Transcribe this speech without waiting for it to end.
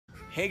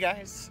Hey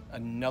guys,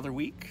 another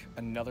week,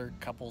 another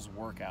couples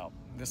workout.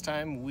 This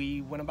time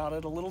we went about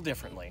it a little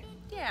differently.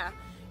 Yeah,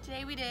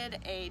 today we did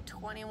a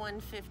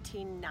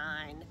 21-15-9,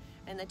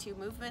 and the two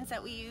movements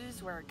that we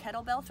used were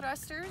kettlebell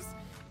thrusters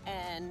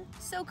and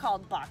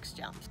so-called box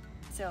jumps.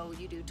 So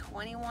you do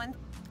 21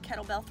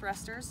 kettlebell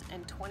thrusters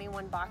and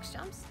 21 box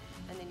jumps,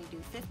 and then you do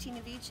 15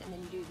 of each, and then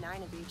you do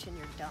 9 of each, and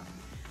you're done.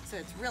 So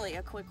it's really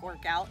a quick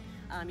workout.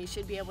 You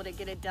should be able to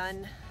get it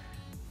done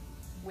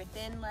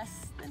within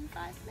less than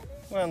 5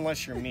 minutes. Well,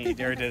 unless you're me.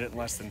 Dara did it in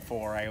less than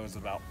 4. I was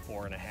about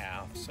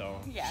 4.5. So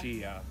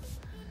yeah.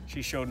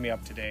 She showed me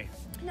up today.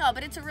 No,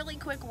 but it's a really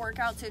quick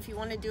workout. So if you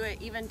want to do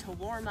it even to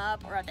warm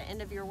up or at the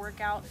end of your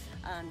workout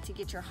to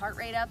get your heart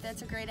rate up,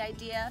 that's a great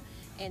idea.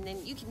 And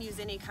then you can use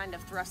any kind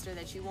of thruster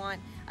that you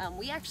want.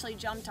 We actually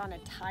jumped on a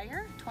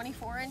tire,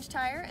 24-inch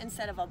tire,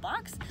 instead of a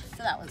box.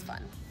 So that was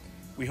fun.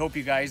 We hope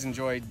you guys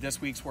enjoyed this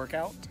week's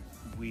workout.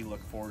 We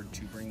look forward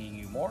to bringing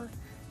you more.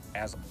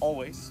 As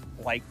always,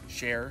 like,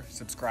 share,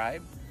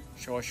 subscribe,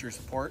 show us your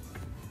support.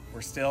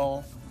 We're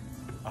still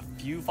a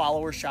few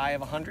followers shy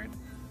of 100.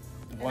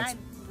 And I'd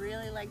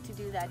really like to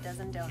do that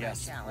dozen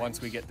donut challenge.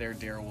 Once we get there,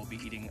 Dara will be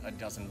eating a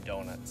dozen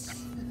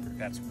donuts.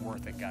 That's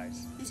worth it,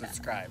 guys.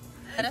 Subscribe.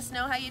 Let us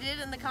know how you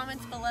did in the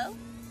comments below,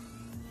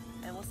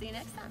 and we'll see you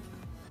next time.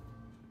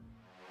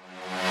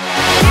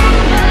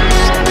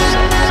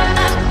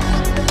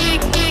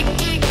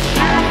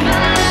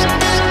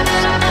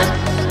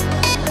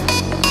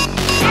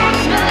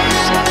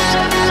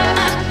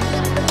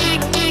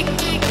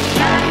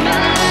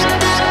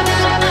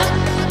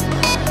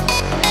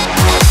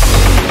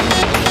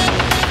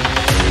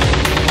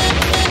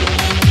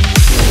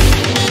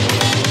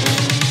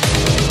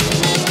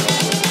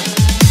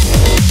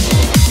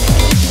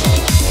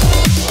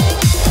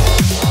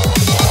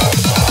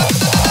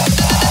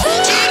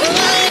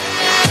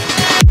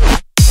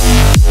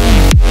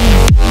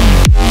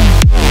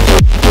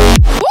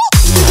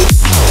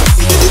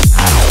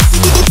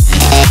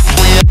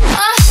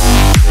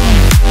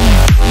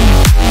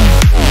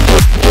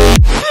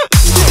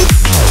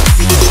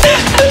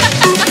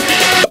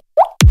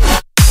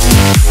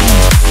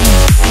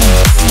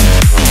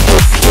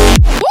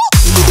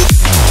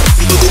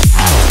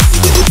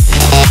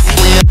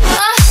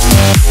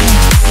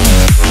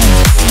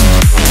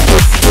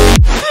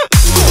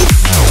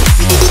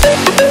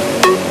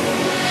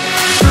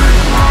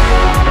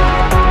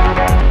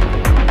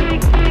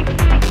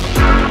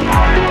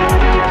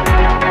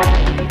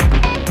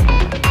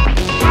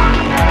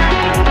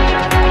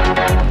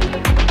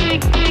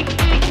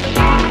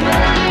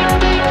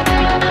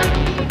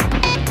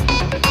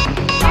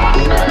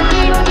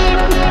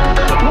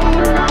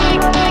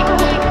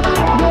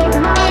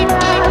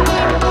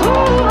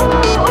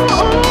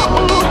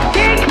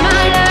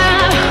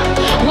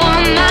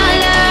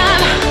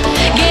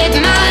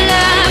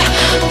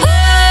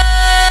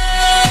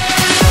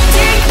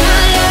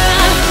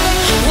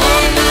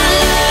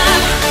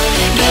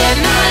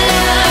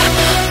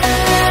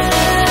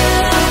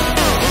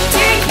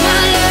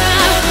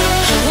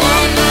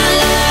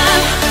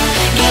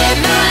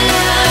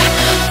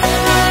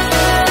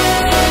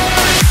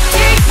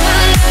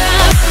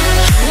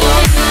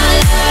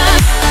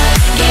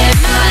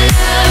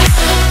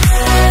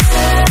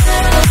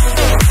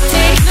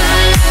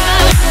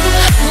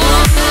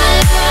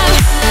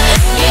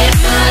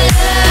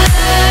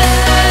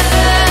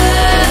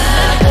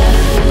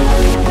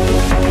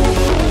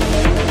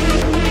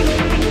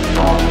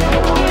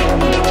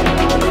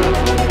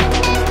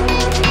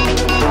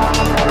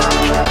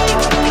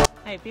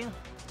 How you feel?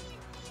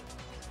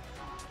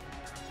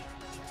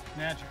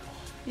 Magical.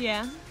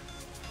 Yeah.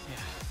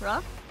 Yeah.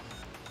 Rough?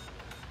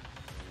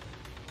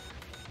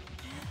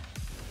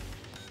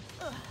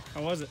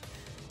 How was it?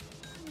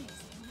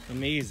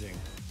 Amazing.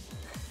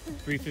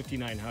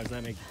 3:59. How does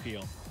that make you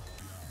feel?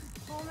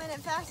 A whole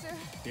minute faster.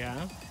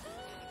 Yeah?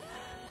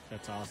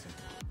 That's awesome.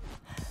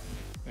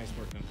 Nice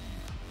work, man.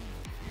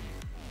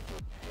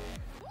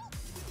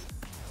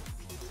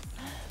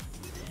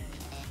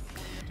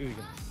 Do it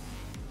again.